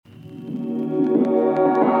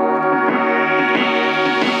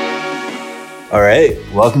All right,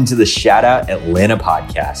 welcome to the Shout Out Atlanta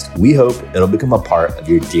podcast. We hope it'll become a part of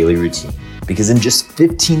your daily routine because in just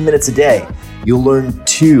 15 minutes a day, you'll learn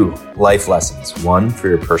 2 life lessons, one for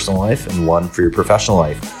your personal life and one for your professional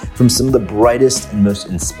life, from some of the brightest and most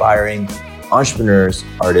inspiring entrepreneurs,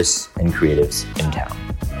 artists, and creatives in town.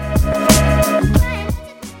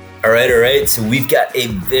 All right. So we've got a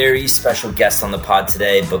very special guest on the pod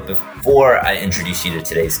today. But before I introduce you to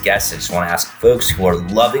today's guest, I just want to ask folks who are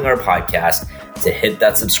loving our podcast to hit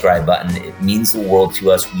that subscribe button. It means the world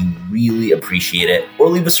to us. We really appreciate it. Or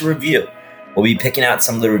leave us a review. We'll be picking out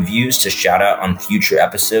some of the reviews to shout out on future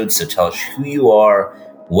episodes. So tell us who you are,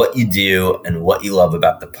 what you do, and what you love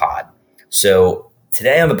about the pod. So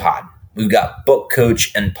today on the pod, we've got book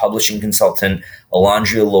coach and publishing consultant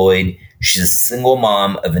Alondria Lloyd. She's a single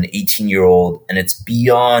mom of an 18-year-old, and it's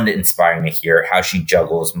beyond inspiring to hear how she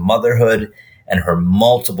juggles motherhood and her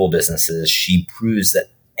multiple businesses. She proves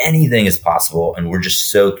that anything is possible, and we're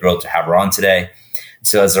just so thrilled to have her on today.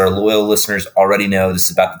 So as our loyal listeners already know, this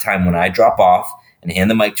is about the time when I drop off and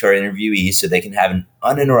hand the mic to our interviewees so they can have an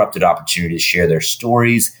uninterrupted opportunity to share their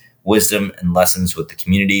stories, wisdom, and lessons with the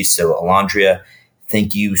community. So Alondria,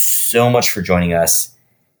 thank you so much for joining us.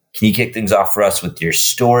 Can you kick things off for us with your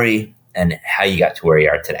story and how you got to where you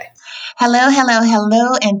are today? Hello.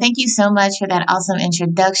 And thank you so much for that awesome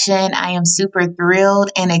introduction. I am super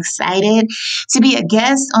thrilled and excited to be a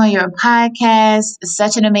guest on your podcast.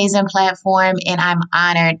 Such an amazing platform, and I'm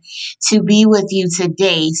honored to be with you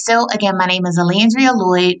today. So again, my name is Alondria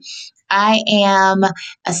Lloyd. I am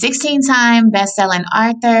a 16-time best-selling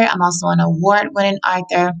author. I'm also an award-winning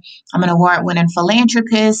author. I'm an award-winning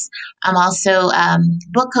philanthropist. I'm also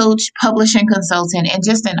book coach, publishing consultant, and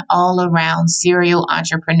just an all-around serial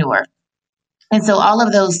entrepreneur. And so all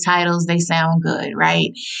of those titles, they sound good,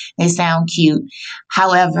 right? They sound cute.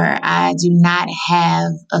 However, I do not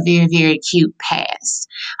have a very, very cute past.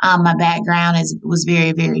 My background was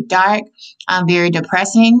very, very dark, very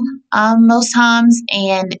depressing most times.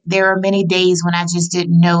 And there were many days when I just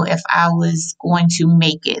didn't know if I was going to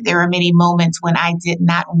make it. There were many moments when I did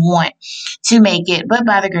not want to make it. But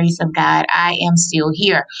by the grace of God, I am still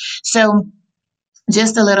here. So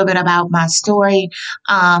just a little bit about my story.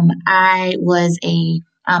 I was a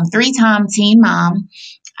 3-time teen mom.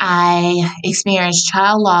 I experienced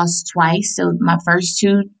child loss twice. So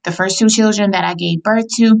the first two children that I gave birth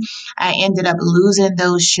to, I ended up losing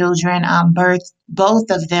those children. Both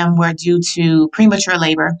of them were due to premature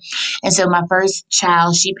labor. And so my first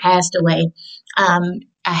child, she passed away. I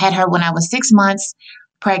had her when I was 6 months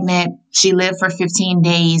pregnant. She lived for 15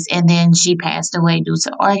 days and then she passed away due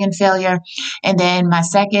to organ failure. And then my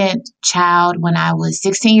second child, when I was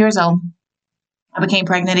 16 years old, I became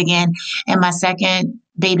pregnant again. And my second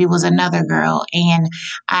baby was another girl. And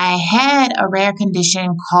I had a rare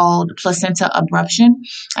condition called placenta abruption.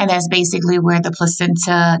 And that's basically where the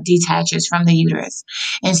placenta detaches from the uterus.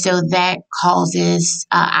 And so that causes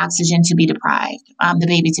oxygen to be deprived, the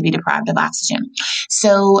baby to be deprived of oxygen.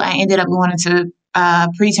 So I ended up going into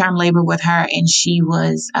preterm labor with her, and she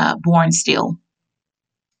was born still.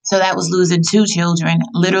 So that was losing 2 children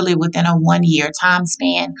literally within a 1-year time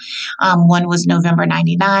span. One was November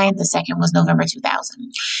 99. The second was November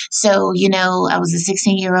 2000. So, I was a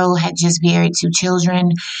 16-year-old, had just buried 2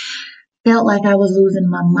 children, felt like I was losing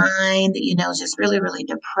my mind, just really, really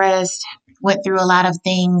depressed. Went through a lot of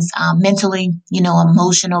things mentally,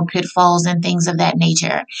 emotional pitfalls and things of that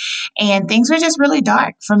nature. And things were just really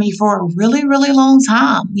dark for me for a really, really long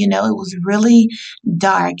time. It was really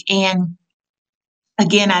dark. And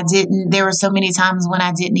again, there were so many times when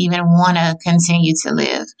I didn't even want to continue to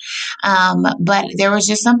live. But there was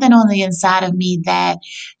just something on the inside of me that,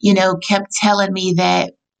 kept telling me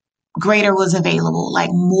that greater was available, like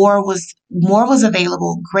more was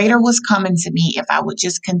available. Greater was coming to me if I would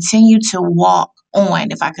just continue to walk on,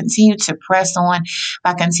 if I continue to press on, if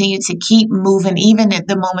I continue to keep moving, even at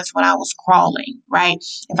the moments when I was crawling, right?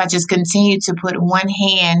 If I just continue to put one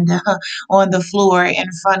hand on the floor in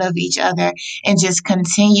front of each other and just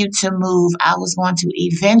continue to move, I was going to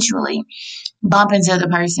eventually bump into the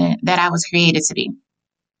person that I was created to be.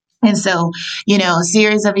 And so, a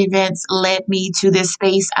series of events led me to this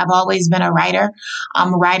space. I've always been a writer.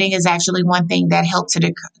 Writing is actually one thing that helped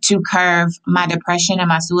to curb my depression and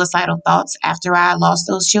my suicidal thoughts after I lost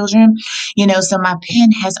those children. So my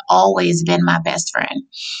pen has always been my best friend.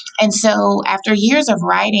 And so after years of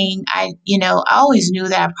writing, I always knew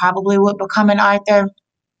that I probably would become an author.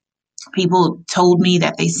 People told me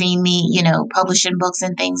that they seen me, publishing books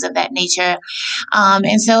and things of that nature.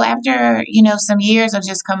 And so after, some years of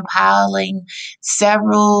just compiling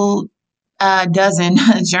several a dozen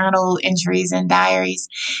journal entries and diaries,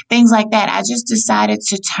 things like that. I just decided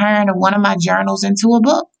to turn one of my journals into a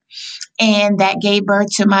book. And that gave birth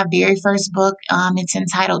to my very first book. It's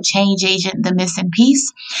entitled Change Agent, The Missing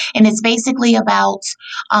Piece. And it's basically about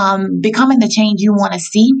becoming the change you want to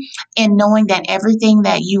see and knowing that everything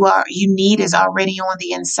that you need is already on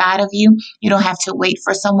the inside of you. You don't have to wait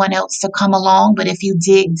for someone else to come along. But if you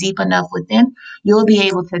dig deep enough within, you'll be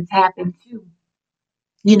able to tap into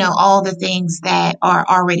all the things that are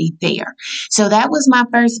already there. So that was my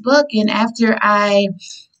first book. And after I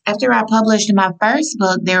published my first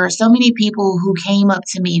book, there were so many people who came up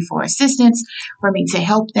to me for assistance, for me to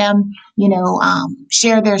help them,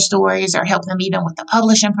 share their stories or help them even with the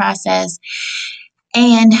publishing process.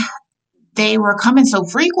 And they were coming so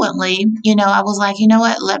frequently, I was like, you know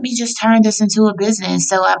what, let me just turn this into a business.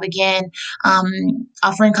 So I began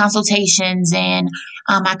offering consultations and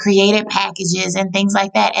I created packages and things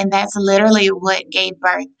like that. And that's literally what gave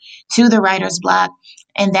birth to the Writer's Block.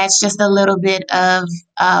 And that's just a little bit of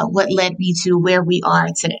what led me to where we are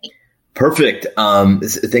today. Perfect.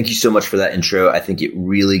 Thank you so much for that intro. I think it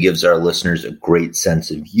really gives our listeners a great sense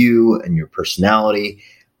of you and your personality.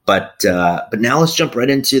 But now let's jump right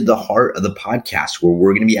into the heart of the podcast, where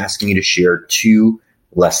we're going to be asking you to share 2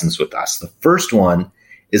 lessons with us. The first one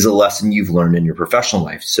is a lesson you've learned in your professional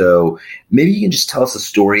life. So maybe you can just tell us a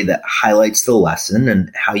story that highlights the lesson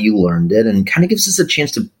and how you learned it, and kind of gives us a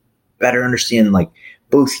chance to better understand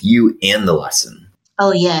both you and the lesson.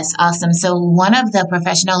 Oh, yes. Awesome. So one of the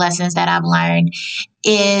professional lessons that I've learned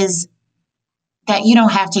is that you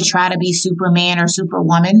don't have to try to be Superman or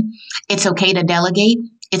Superwoman. It's okay to delegate.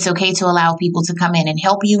 It's okay to allow people to come in and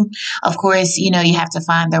help you. Of course, you have to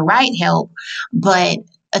find the right help, but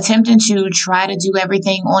attempting to try to do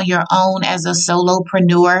everything on your own as a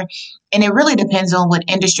solopreneur, and it really depends on what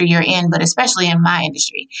industry you're in, but especially in my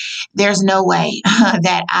industry, there's no way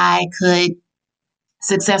that I could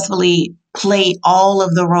successfully play all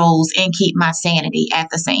of the roles and keep my sanity at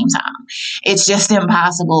the same time. It's just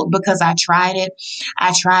impossible because I tried it.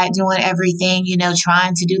 I tried doing everything,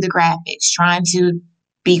 trying to do the graphics, trying to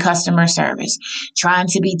be customer service, trying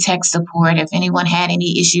to be tech support if anyone had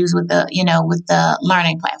any issues with the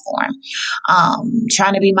learning platform,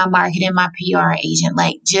 trying to be my marketing, my PR agent,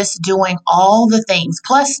 just doing all the things,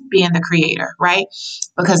 plus being the creator, right?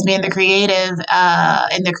 Because being the creative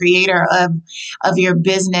and the creator of your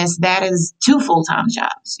business, that is 2 full-time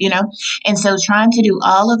jobs, And so trying to do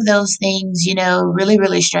all of those things, really,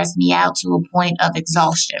 really stressed me out to a point of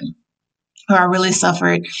exhaustion. I really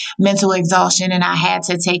suffered mental exhaustion and I had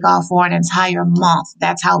to take off for an entire month.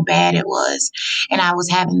 That's how bad it was. And I was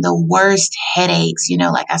having the worst headaches,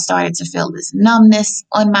 I started to feel this numbness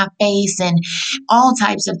on my face and all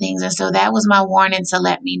types of things. And so that was my warning to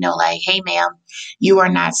let me know, hey, ma'am, you are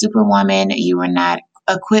not Superwoman. You are not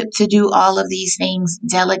equipped to do all of these things.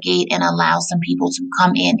 Delegate and allow some people to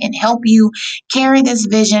come in and help you carry this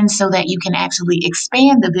vision so that you can actually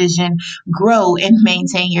expand the vision, grow, and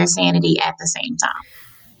maintain your sanity at the same time.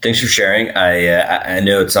 Thanks for sharing. I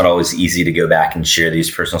know it's not always easy to go back and share these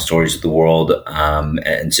personal stories with the world,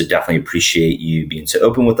 and so definitely appreciate you being so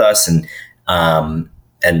open with us. And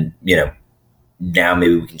now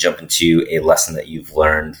maybe we can jump into a lesson that you've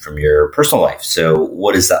learned from your personal life. So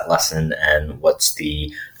what is that lesson and what's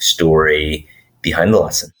the story behind the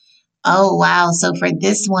lesson? Oh, wow. So for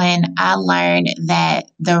this one, I learned that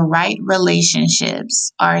the right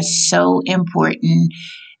relationships are so important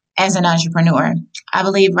as an entrepreneur. I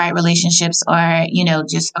believe right relationships are,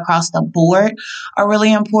 just across the board are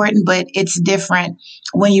really important, but it's different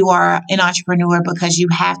when you are an entrepreneur because you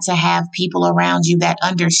have to have people around you that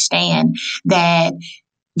understand that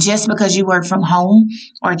just because you work from home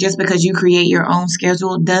or just because you create your own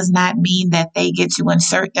schedule does not mean that they get to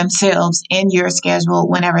insert themselves in your schedule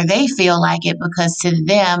whenever they feel like it, because to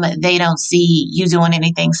them, they don't see you doing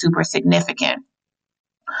anything super significant.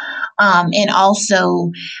 And also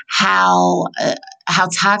how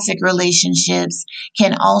toxic relationships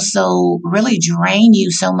can also really drain you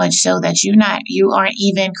so much so that you aren't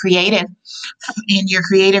even creative, and your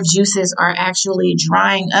creative juices are actually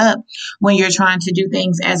drying up when you're trying to do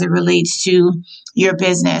things as it relates to your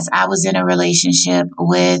business. I was in a relationship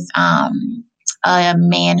with a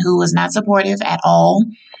man who was not supportive at all.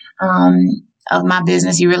 Of my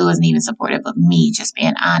business. He really wasn't even supportive of me, just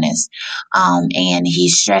being honest. And he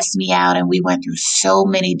stressed me out, and we went through so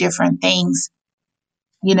many different things,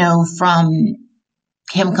 from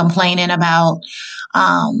him complaining about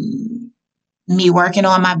me working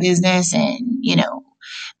on my business and,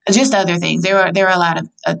 just other things. There are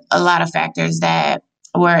a lot of factors that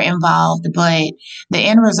were involved, but the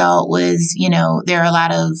end result was, there are a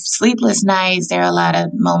lot of sleepless nights. There are a lot of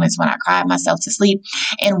moments when I cried myself to sleep,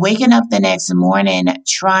 and waking up the next morning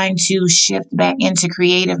trying to shift back into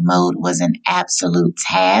creative mode was an absolute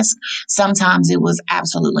task. Sometimes it was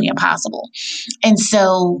absolutely impossible. And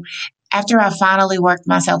so after I finally worked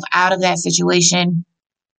myself out of that situation,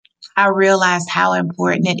 I realized how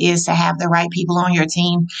important it is to have the right people on your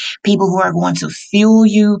team, people who are going to fuel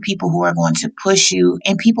you, people who are going to push you,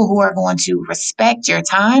 and people who are going to respect your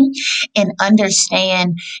time and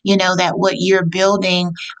understand, that what you're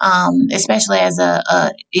building, especially as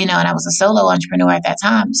and I was a solo entrepreneur at that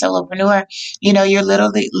time, solopreneur, you're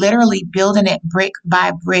literally building it brick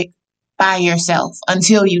by brick by yourself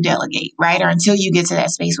until you delegate, right? Or until you get to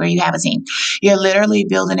that space where you have a team. You're literally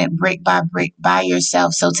building it brick by brick by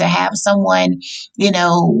yourself. So to have someone,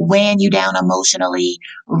 weighing you down emotionally,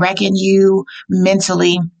 wrecking you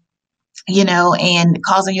mentally, and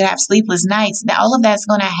causing you to have sleepless nights, all of that's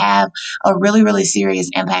going to have a really, really serious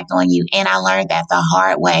impact on you. And I learned that the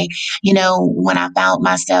hard way, when I found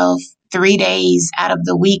myself 3 days out of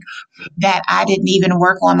the week that I didn't even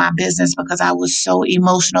work on my business because I was so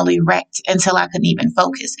emotionally wrecked until I couldn't even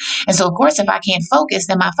focus. And so, of course, if I can't focus,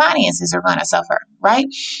 then my finances are going to suffer, right?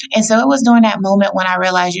 And so it was during that moment when I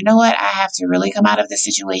realized, you know what, I have to really come out of this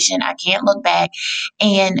situation. I can't look back.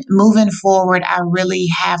 And moving forward, I really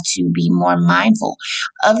have to be more mindful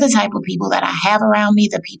of the type of people that I have around me,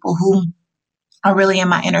 the people who are really in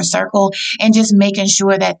my inner circle, and just making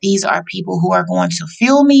sure that these are people who are going to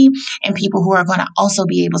fuel me and people who are going to also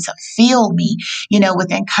be able to feel me,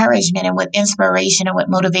 with encouragement and with inspiration and with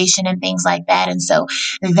motivation and things like that. And so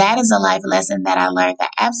that is a life lesson that I learned the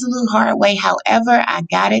absolute hard way. However, I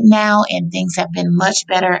got it now and things have been much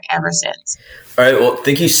better ever since. All right. Well,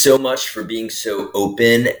 thank you so much for being so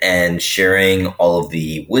open and sharing all of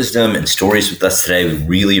the wisdom and stories with us today. We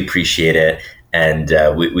really appreciate it. And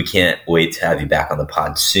we can't wait to have you back on the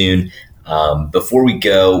pod soon. Before we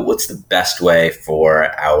go, what's the best way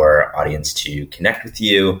for our audience to connect with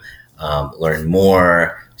you, learn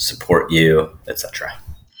more, support you, etc.?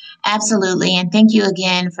 Absolutely. And thank you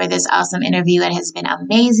again for this awesome interview. It has been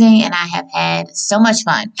amazing and I have had so much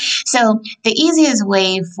fun. So the easiest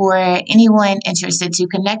way for anyone interested to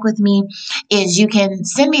connect with me is you can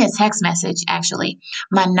send me a text message, actually.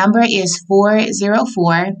 My number is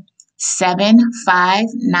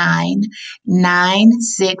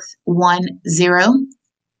 404-759-9610.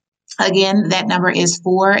 Again, that number is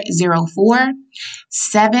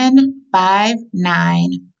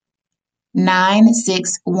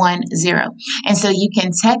 404-759-9610. And so you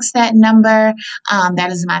can text that number.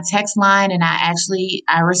 That is my text line, and I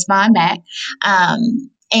respond back. And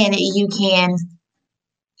you can,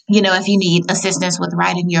 if you need assistance with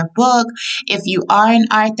writing your book, if you are an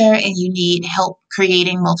author and you need help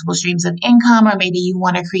creating multiple streams of income, or maybe you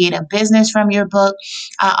want to create a business from your book,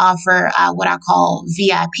 I offer what I call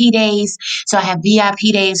VIP days. So I have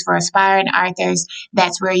VIP days for aspiring authors.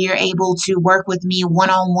 That's where you're able to work with me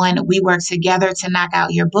one-on-one. We work together to knock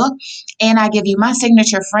out your book. And I give you my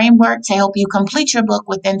signature framework to help you complete your book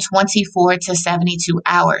within 24 to 72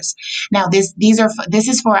 hours. Now, this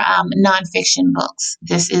is for nonfiction books.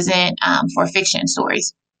 This isn't for fiction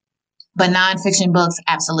stories. But nonfiction books,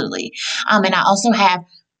 absolutely. And I also have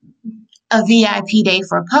a VIP day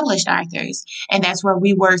for published authors. And that's where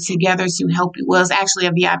we work together to help you. Well, it's actually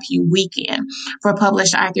a VIP weekend for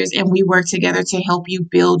published authors. And we work together to help you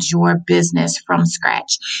build your business from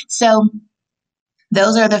scratch. So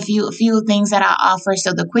those are the few things that I offer.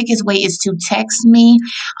 So the quickest way is to text me.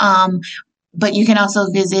 But you can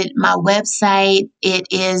also visit my website. It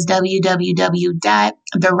is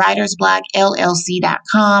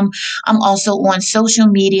www.thewritersblogllc.com. I'm also on social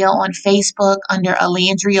media on Facebook under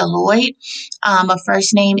Alandria Lloyd. My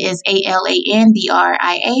first name is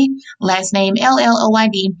Alandria, last name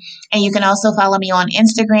Lloyd. And you can also follow me on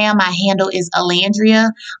Instagram. My handle is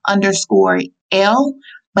Alandria_L,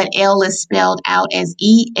 but L is spelled out as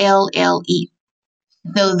ELLE.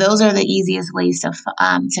 So those are the easiest ways to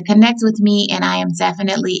connect with me, and I am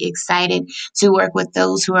definitely excited to work with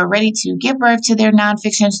those who are ready to give birth to their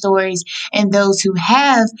nonfiction stories and those who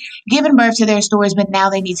have given birth to their stories, but now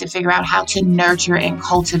they need to figure out how to nurture and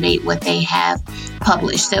cultivate what they have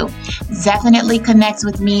published. So definitely connect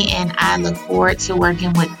with me, and I look forward to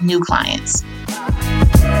working with new clients.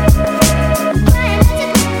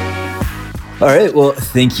 All right. Well,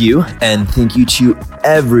 thank you. And thank you to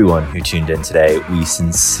everyone who tuned in today. We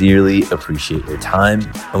sincerely appreciate your time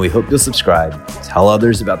and we hope you'll subscribe, tell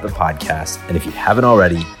others about the podcast. And if you haven't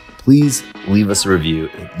already, please leave us a review.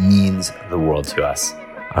 It means the world to us.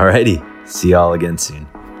 All righty. See y'all again soon.